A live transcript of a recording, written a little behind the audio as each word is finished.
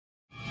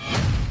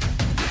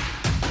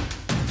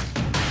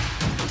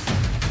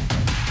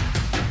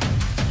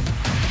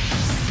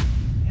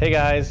Hey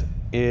guys,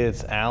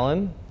 it's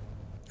Alan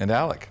And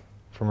Alec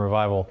from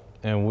Revival,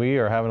 and we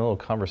are having a little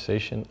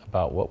conversation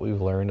about what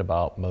we've learned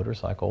about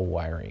motorcycle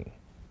wiring.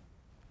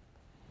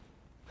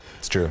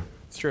 It's true.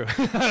 It's true.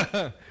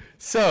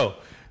 So,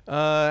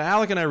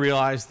 Alec and I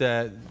realized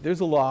that there's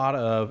a lot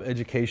of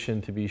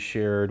education to be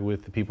shared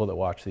with the people that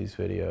watch these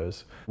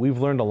videos. We've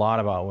learned a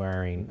lot about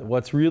wiring.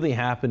 What's really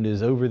happened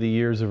is over the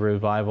years of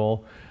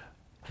Revival,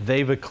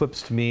 they've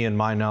eclipsed me and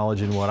my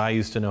knowledge in what I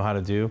used to know how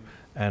to do,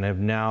 and have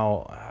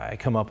now, I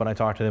come up and I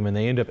talk to them and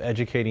they end up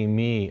educating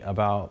me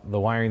about the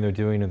wiring they're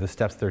doing and the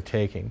steps they're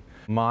taking.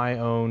 My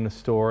own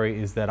story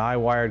is that I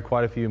wired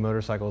quite a few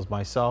motorcycles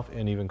myself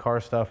and even car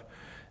stuff,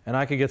 and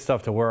I could get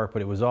stuff to work,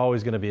 but it was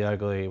always going to be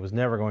ugly. It was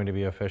never going to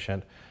be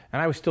efficient.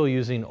 And I was still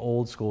using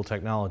old school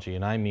technology,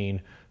 and I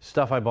mean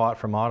stuff I bought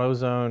from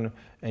AutoZone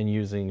and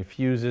using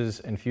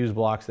fuses and fuse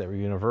blocks that were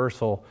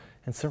universal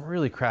and some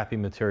really crappy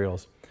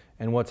materials.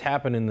 And what's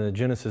happened in the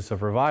genesis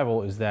of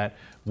Revival is that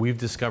we've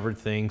discovered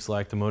things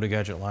like the Moto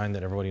Gadget line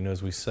that everybody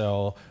knows we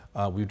sell.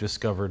 We've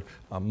discovered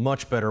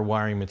much better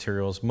wiring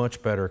materials,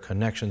 much better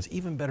connections,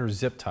 even better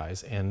zip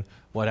ties. And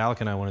what Alec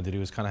and I wanted to do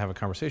is kind of have a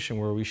conversation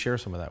where we share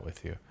some of that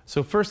with you.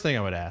 So first thing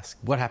I would ask,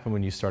 what happened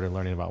when you started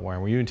learning about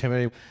wiring? Were you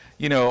intimidated?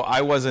 You know,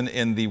 I wasn't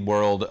in the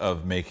world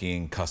of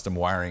making custom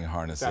wiring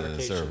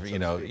harnesses or, you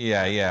know,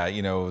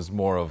 you know, it was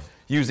more of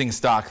using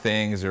stock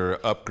things or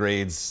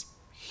upgrades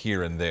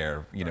here and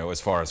there, you know,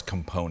 as far as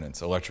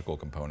components, electrical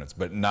components,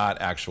 but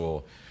not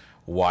actual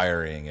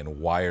wiring and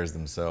wires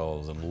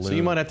themselves and lube. So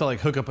you might have to like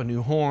hook up a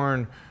new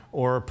horn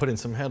or put in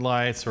some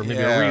headlights or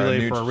maybe a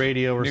relay for a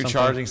radio or new something.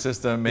 Charging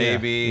system,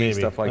 maybe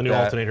stuff like that. A new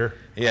alternator.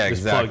 Yeah, just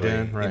exactly.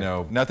 Plugged in, right. You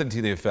know, nothing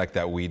to the effect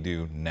that we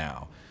do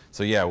now.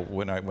 So yeah,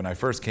 when I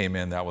first came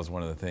in, that was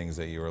one of the things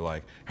that you were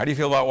like, how do you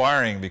feel about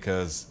wiring?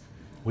 Because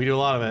we do a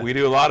lot of it. We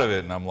do a lot of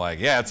it, and I'm like,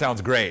 yeah, it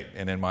sounds great.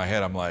 And in my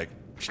head, I'm like,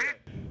 shit.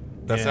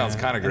 That sounds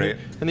kind of great.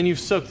 And then you've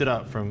soaked it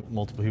up from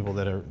multiple people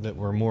that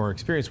were more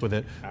experienced with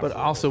it. Absolutely. But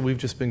also we've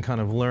just been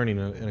kind of learning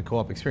in a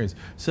co-op experience.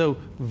 So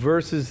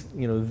versus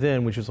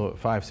then, which was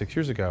what, 5-6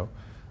 years ago,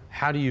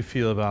 how do you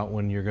feel about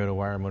when you're going to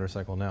wire a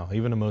motorcycle now?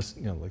 Even the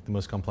most like the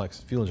most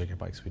complex fuel injected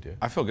bikes we do.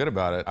 I feel good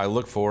about it. I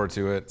look forward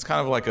to it. It's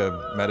kind of like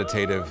a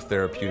meditative,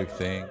 therapeutic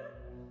thing.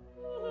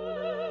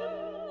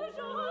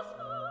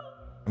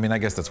 I mean, I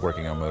guess that's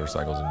working on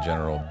motorcycles in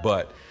general,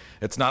 but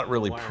it's not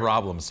really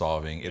problem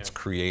solving, it's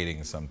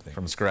creating something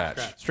from scratch.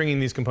 Stringing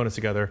these components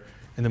together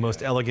in the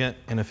most elegant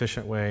and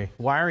efficient way.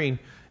 Wiring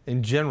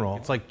in general,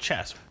 it's like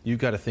chess. You've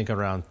got to think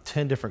around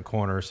 10 different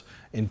corners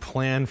and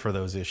plan for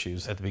those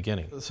issues at the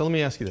beginning. So let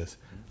me ask you this,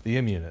 the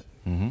M unit,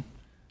 you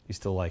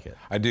still like it?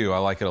 I do, I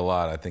like it a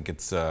lot. I think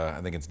it's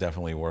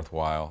definitely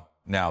worthwhile.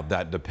 Now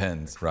that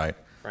depends, right?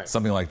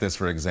 Something like this,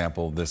 for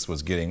example, this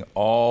was getting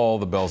all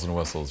the bells and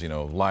whistles, you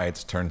know,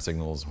 lights, turn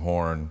signals,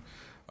 horn.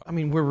 I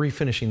mean, we're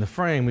refinishing the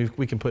frame.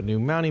 We can put new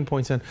mounting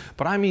points in,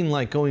 but I mean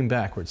like going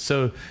backwards.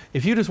 So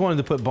if you just wanted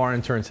to put bar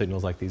and turn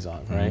signals like these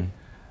on, right?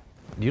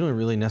 You don't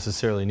really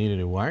necessarily need a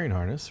new wiring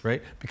harness,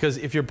 right? Because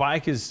if your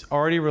bike is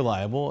already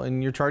reliable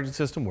and your charging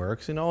system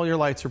works and all your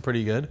lights are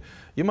pretty good,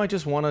 you might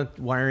just want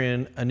to wire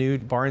in a new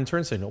bar and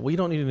turn signal. Well, you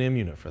don't need an M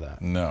unit for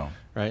that. No.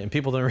 Right? And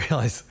people don't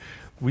realize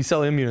we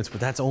sell M units,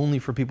 but that's only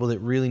for people that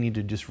really need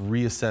to just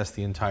reassess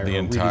the entire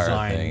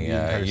redesign thing.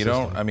 Yeah, you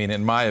don't, I mean,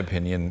 in my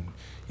opinion,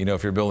 you know,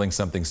 if you're building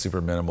something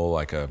super minimal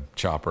like a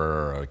chopper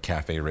or a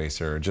cafe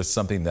racer, or just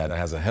something that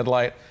has a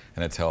headlight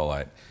and a tail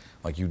light,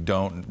 like you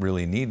don't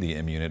really need the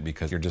M unit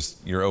because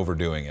you're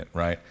overdoing it,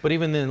 right? But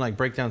even then, like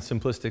break down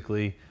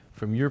simplistically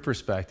from your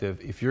perspective,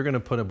 if you're going to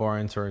put a bar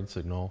and turn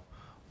signal,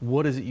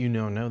 what is it you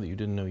know now that you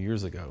didn't know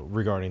years ago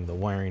regarding the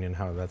wiring and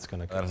how that's going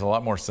to come? That is a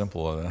lot more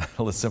simpler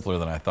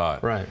than I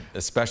thought. Right.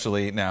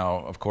 Especially now,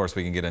 of course,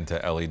 we can get into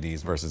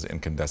LEDs versus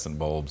incandescent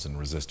bulbs and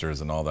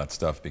resistors and all that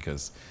stuff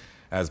because,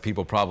 as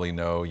people probably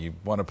know, you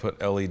want to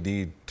put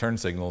LED turn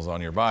signals on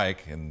your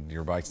bike and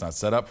your bike's not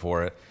set up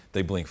for it,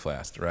 they blink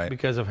fast, right?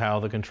 Because of how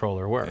the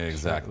controller works.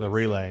 Exactly. The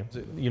relay.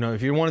 You know,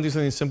 if you want to do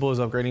something as simple as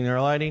upgrading your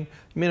lighting,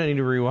 you may not need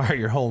to rewire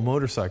your whole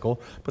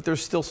motorcycle, but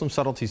there's still some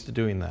subtleties to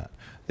doing that.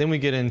 Then we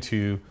get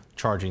into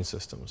charging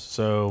systems.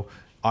 So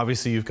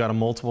obviously you've got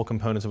multiple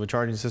components of a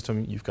charging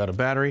system. You've got a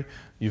battery,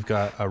 you've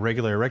got a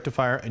regulator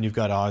rectifier, and you've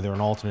got either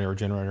an alternator or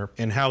generator.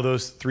 And how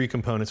those three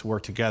components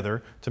work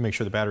together to make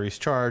sure the battery is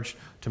charged,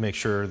 to make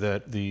sure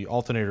that the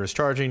alternator is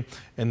charging,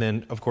 and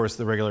then of course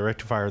the regulator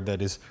rectifier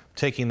that is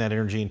taking that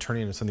energy and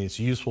turning it into something that's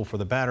useful for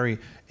the battery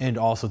and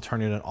also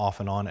turning it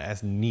off and on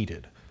as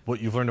needed. What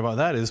you've learned about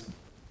that is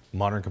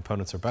modern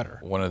components are better.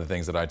 One of the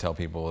things that I tell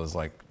people is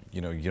like, you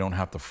know, you don't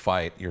have to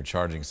fight your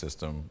charging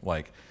system,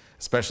 like,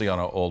 especially on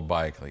an old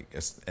bike, like,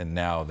 and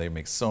now they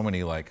make so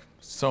many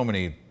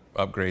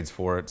upgrades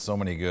for it, so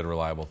many good,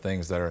 reliable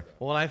things that are.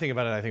 Well, when I think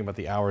about it, I think about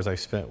the hours I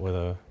spent with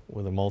a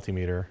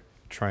multimeter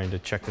trying to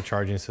check the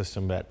charging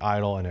system at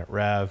idle and at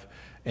rev,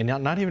 and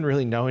not even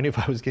really knowing if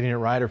I was getting it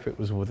right or if it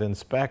was within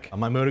spec.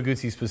 My Moto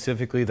Guzzi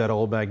specifically, that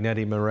old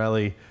Magneti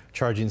Marelli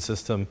charging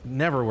system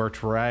never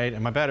worked right,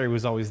 and my battery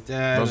was always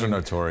dead. Those are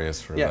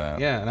notorious for that.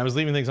 Yeah, and I was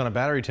leaving things on a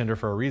battery tender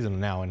for a reason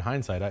now in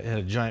hindsight. I had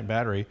a giant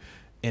battery,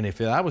 and if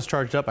that was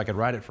charged up, I could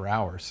ride it for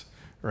hours.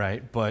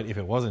 Right, but if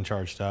it wasn't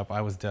charged up,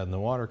 I was dead in the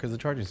water because the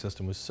charging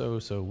system was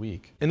so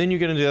weak. And then you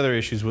get into other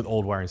issues with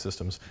old wiring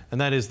systems,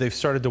 and that is they've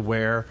started to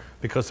wear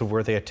because of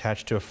where they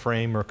attach to a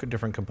frame or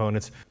different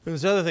components.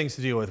 There's other things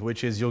to deal with,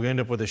 which is you'll end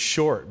up with a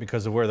short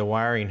because of where the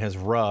wiring has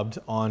rubbed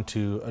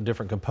onto a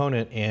different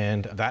component,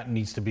 and that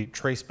needs to be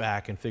traced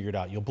back and figured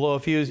out. You'll blow a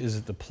fuse. Is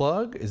it the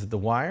plug? Is it the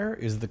wire?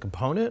 Is it the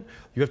component?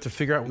 You have to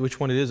figure out which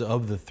one it is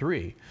of the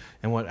three.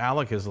 And what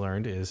Alec has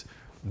learned is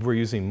we're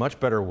using much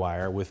better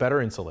wire with better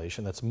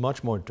insulation that's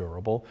much more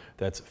durable,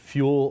 that's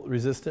fuel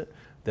resistant,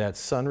 that's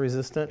sun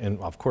resistant, and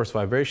of course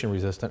vibration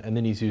resistant. And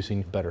then he's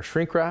using better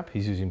shrink wrap,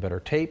 he's using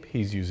better tape,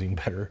 he's using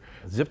better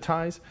zip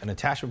ties and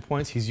attachment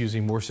points, he's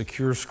using more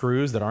secure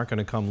screws that aren't going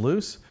to come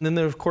loose. And then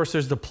there, of course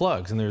there's the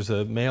plugs, and there's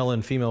a male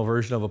and female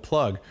version of a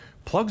plug.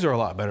 Plugs are a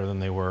lot better than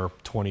they were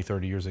 20,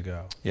 30 years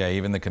ago. Yeah,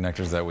 even the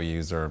connectors that we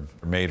use are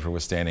made for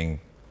withstanding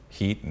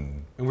heat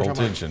and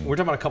voltage. We're talking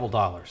about a couple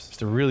dollars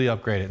to really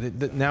upgrade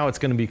it. Now it's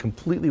going to be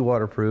completely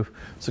waterproof,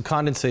 so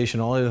condensation,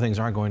 all the other things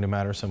aren't going to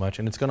matter so much,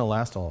 and it's going to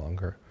last a lot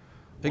longer.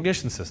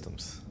 Ignition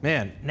systems.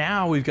 Man,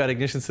 now we've got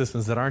ignition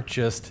systems that aren't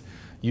just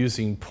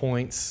using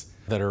points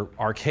that are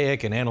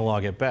archaic and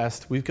analog at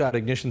best. We've got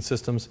ignition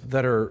systems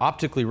that are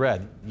optically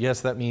read. Yes,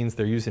 that means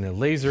they're using a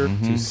laser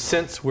to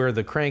sense where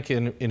the crank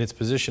in its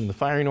position, the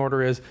firing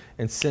order is,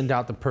 and send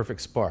out the perfect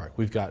spark.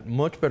 We've got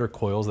much better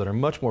coils that are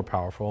much more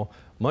powerful,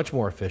 much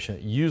more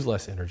efficient, use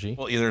less energy.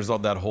 Well, there's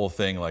that whole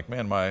thing like,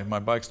 man, my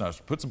bike's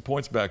not, put some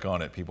points back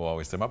on it. People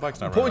always say, my bike's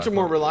not Points are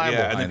more reliable.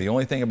 Yeah, and the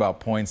only thing about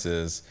points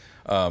is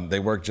they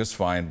work just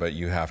fine, but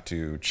you have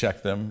to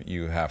check them.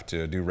 You have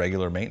to do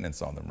regular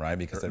maintenance on them, right?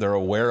 Because they're a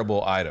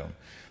wearable item.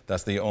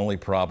 That's the only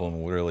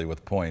problem really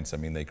with points. I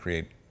mean, they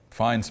create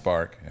fine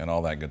spark and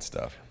all that good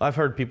stuff. I've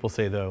heard people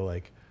say though,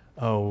 like,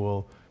 oh,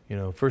 well, you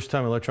know, first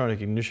time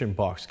electronic ignition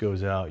box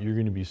goes out, you're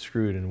going to be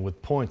screwed. And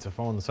with points, if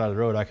I'm on the side of the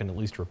road, I can at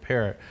least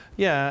repair it.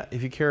 Yeah,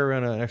 if you carry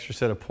around an extra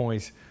set of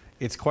points,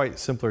 it's quite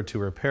simpler to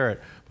repair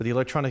it. But the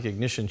electronic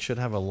ignition should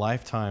have a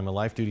lifetime, a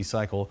life duty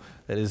cycle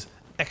that is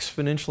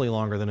exponentially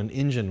longer than an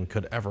engine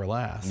could ever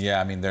last.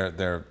 Yeah, I mean,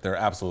 they're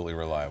absolutely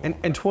reliable.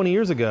 And 20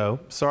 years ago,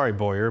 sorry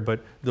Boyer, but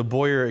the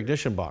Boyer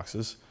ignition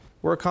boxes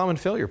were a common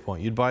failure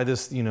point. You'd buy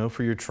this, you know,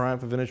 for your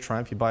Triumph, a vintage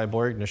Triumph, you buy a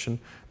Boyer ignition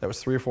that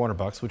was $300 or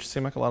 $400, which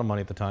seemed like a lot of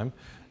money at the time.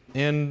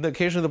 And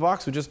occasionally the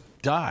box would just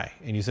die,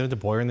 and you send it to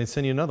Boyer and they'd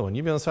send you another one.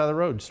 You'd be on the side of the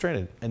road,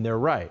 stranded, and they're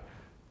right.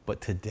 But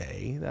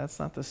today, that's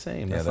not the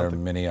same. Yeah, there are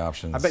many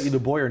options. I bet you the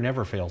Boyer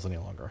never fails any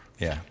longer.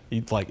 Yeah.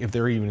 Like, if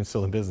they're even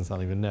still in business, I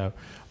don't even know.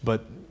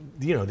 But,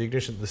 you know, the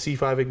ignition, the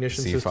C5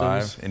 ignition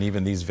systems. And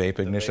even these vape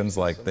ignitions,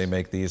 like they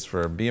make these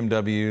for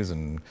BMWs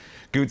and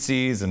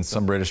Guzzis and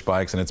some British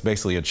bikes, and it's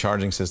basically a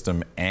charging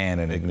system and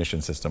an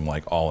ignition system,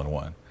 like all in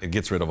one. It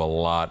gets rid of a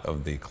lot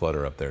of the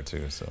clutter up there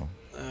too, so.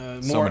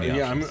 So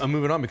many options. I'm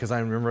moving on because I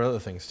remember other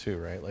things too,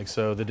 right? Like,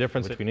 so the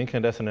difference between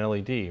incandescent and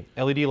LED.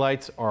 LED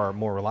lights are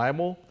more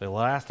reliable, they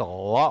last a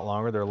lot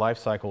longer, their life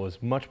cycle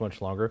is much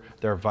longer,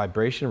 they're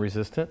vibration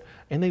resistant,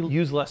 and they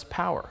use less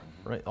power,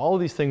 right? All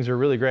of these things are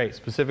really great,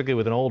 specifically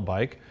with an old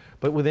bike,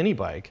 but with any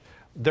bike.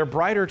 They're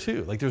brighter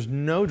too. Like, there's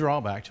no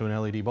drawback to an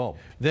LED bulb.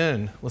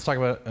 Then let's talk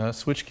about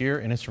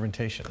switchgear and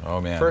instrumentation.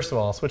 Oh man. First of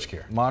all,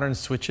 switchgear. Modern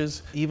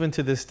switches, even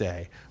to this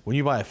day, when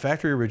you buy a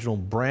factory original,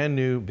 brand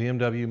new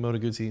BMW Moto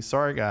Guzzi,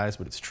 sorry guys,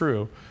 but it's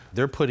true,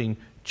 they're putting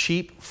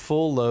cheap,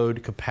 full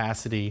load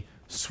capacity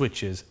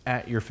switches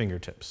at your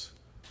fingertips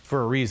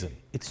for a reason.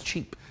 It's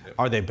cheap. Yep.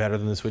 Are they better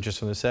than the switches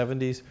from the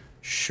 70s?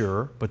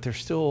 Sure, but they're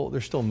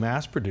still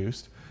mass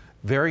produced,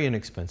 very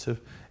inexpensive.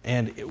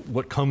 And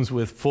what comes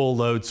with full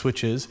load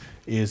switches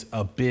is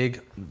a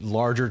big,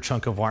 larger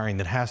chunk of wiring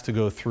that has to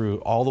go through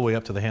all the way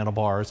up to the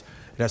handlebars.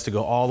 It has to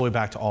go all the way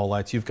back to all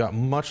lights. You've got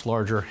much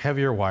larger,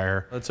 heavier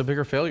wire. It's a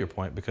bigger failure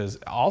point because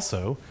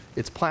also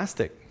it's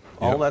plastic.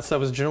 Yep. All that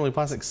stuff is generally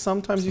plastic.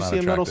 Sometimes you see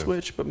a metal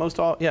switch, but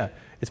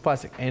it's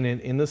plastic. And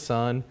in the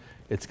sun,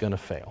 it's gonna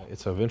fail.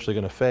 It's eventually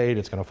gonna fade,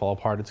 it's gonna fall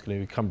apart, it's gonna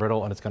become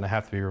brittle, and it's gonna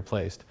have to be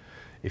replaced.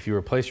 If you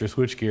replace your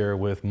switchgear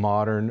with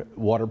modern,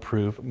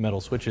 waterproof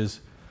metal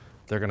switches,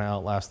 they're going to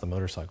outlast the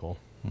motorcycle.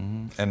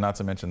 And not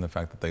to mention the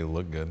fact that they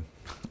look good.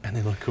 And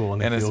they look cool,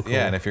 and they feel cool.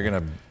 Yeah, and if you're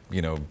going to,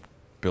 you know,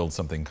 build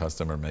something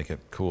custom or make it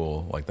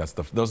cool, like those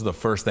are the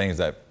first things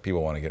that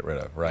people want to get rid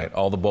of, right?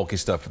 All the bulky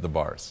stuff at the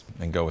bars,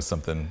 and go with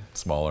something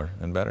smaller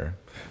and better.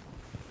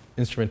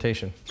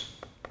 Instrumentation,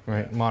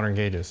 right? Modern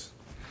gauges.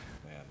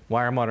 Man.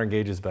 Why are modern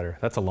gauges better?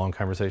 That's a long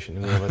conversation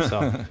in and of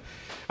itself.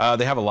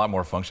 They have a lot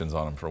more functions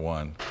on them, for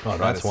one. Oh,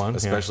 that's one.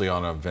 Especially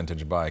on a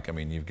vintage bike. I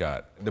mean, you've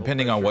got,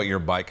 depending on what your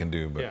bike can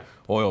do, but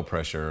oil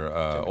pressure,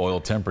 oil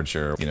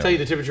temperature. You know, tell you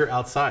the temperature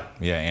outside.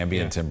 Yeah,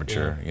 ambient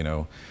temperature, you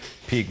know,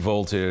 peak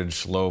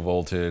voltage, low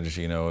voltage,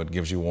 you know, it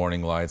gives you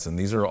warning lights. And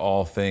these are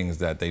all things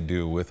that they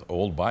do with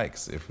old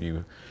bikes.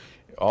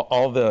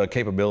 all the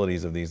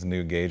capabilities of these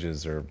new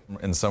gauges are,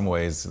 in some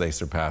ways, they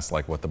surpass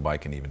like what the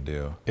bike can even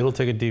do. It'll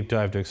take a deep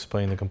dive to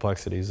explain the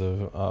complexities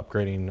of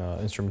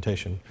upgrading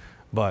instrumentation,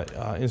 but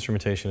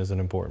instrumentation is an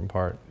important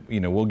part. You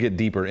know, we'll get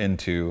deeper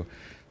into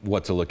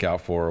what to look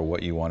out for or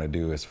what you want to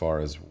do as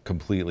far as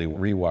completely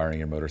rewiring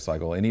your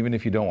motorcycle. And even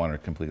if you don't want to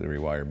completely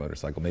rewire your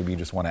motorcycle, maybe you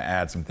just want to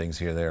add some things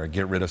here or there,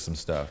 get rid of some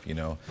stuff, you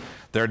know.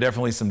 There are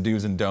definitely some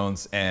do's and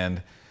don'ts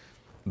and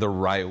the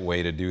right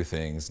way to do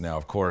things. Now,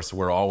 of course,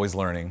 we're always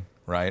learning,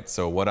 right?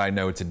 So what I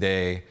know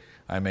today,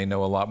 I may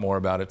know a lot more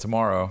about it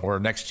tomorrow or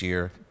next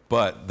year,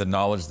 but the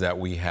knowledge that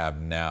we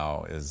have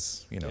now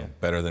is, you know,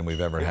 better than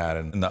we've ever had.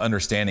 And the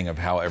understanding of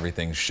how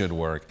everything should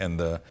work and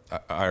I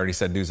already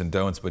said do's and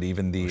don'ts, but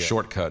even the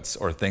shortcuts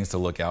or things to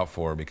look out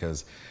for,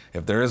 because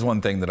if there is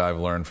one thing that I've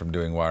learned from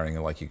doing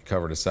wiring, like you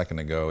covered a second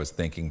ago, is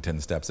thinking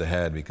 10 steps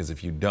ahead, because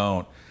if you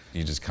don't,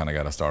 you just kind of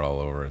got to start all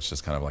over. It's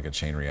just kind of like a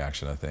chain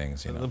reaction of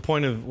things, you know. The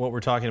point of what we're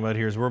talking about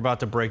here is we're about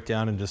to break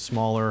down into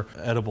smaller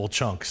edible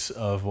chunks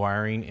of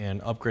wiring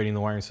and upgrading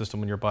the wiring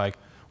system on your bike.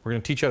 We're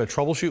going to teach you how to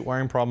troubleshoot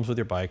wiring problems with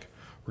your bike.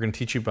 We're going to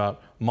teach you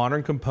about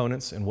modern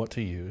components and what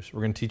to use.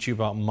 We're going to teach you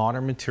about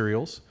modern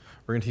materials.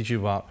 We're going to teach you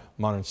about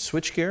modern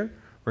switchgear.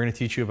 We're going to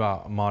teach you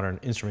about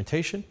modern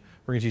instrumentation.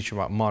 We're going to teach you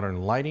about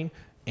modern lighting.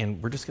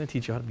 And we're just going to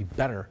teach you how to be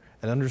better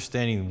at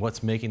understanding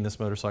what's making this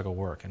motorcycle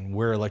work and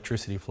where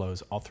electricity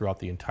flows all throughout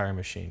the entire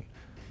machine.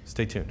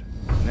 Stay tuned.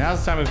 Now's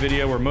the time of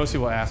video where most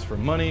people ask for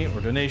money or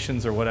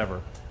donations or whatever.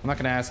 I'm not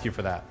going to ask you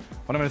for that.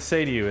 What I'm going to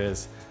say to you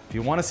is, if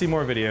you want to see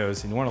more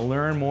videos and you want to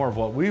learn more of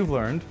what we've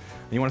learned,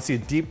 and you want to see a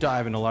deep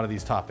dive into a lot of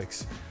these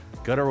topics,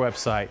 go to our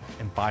website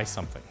and buy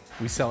something.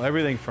 We sell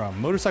everything from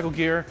motorcycle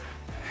gear,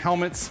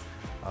 helmets,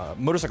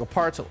 motorcycle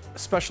parts,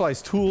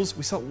 specialized tools.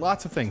 We sell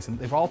lots of things, and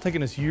they've all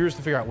taken us years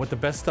to figure out what the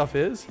best stuff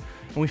is,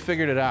 and we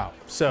figured it out.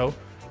 So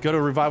go to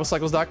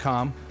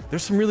revivalcycles.com.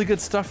 There's some really good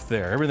stuff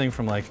there. Everything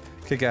from like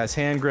kick-ass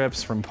hand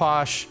grips from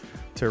Posh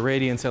to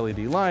Radiance LED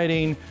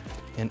lighting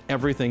and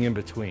everything in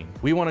between.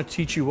 We want to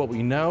teach you what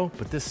we know,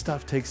 but this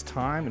stuff takes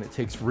time and it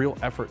takes real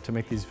effort to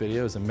make these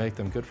videos and make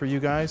them good for you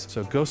guys.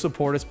 So go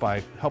support us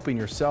by helping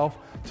yourself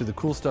to the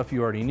cool stuff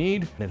you already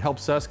need. And it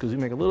helps us because we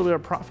make a little bit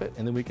of profit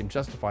and then we can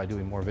justify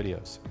doing more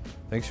videos.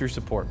 Thanks for your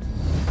support.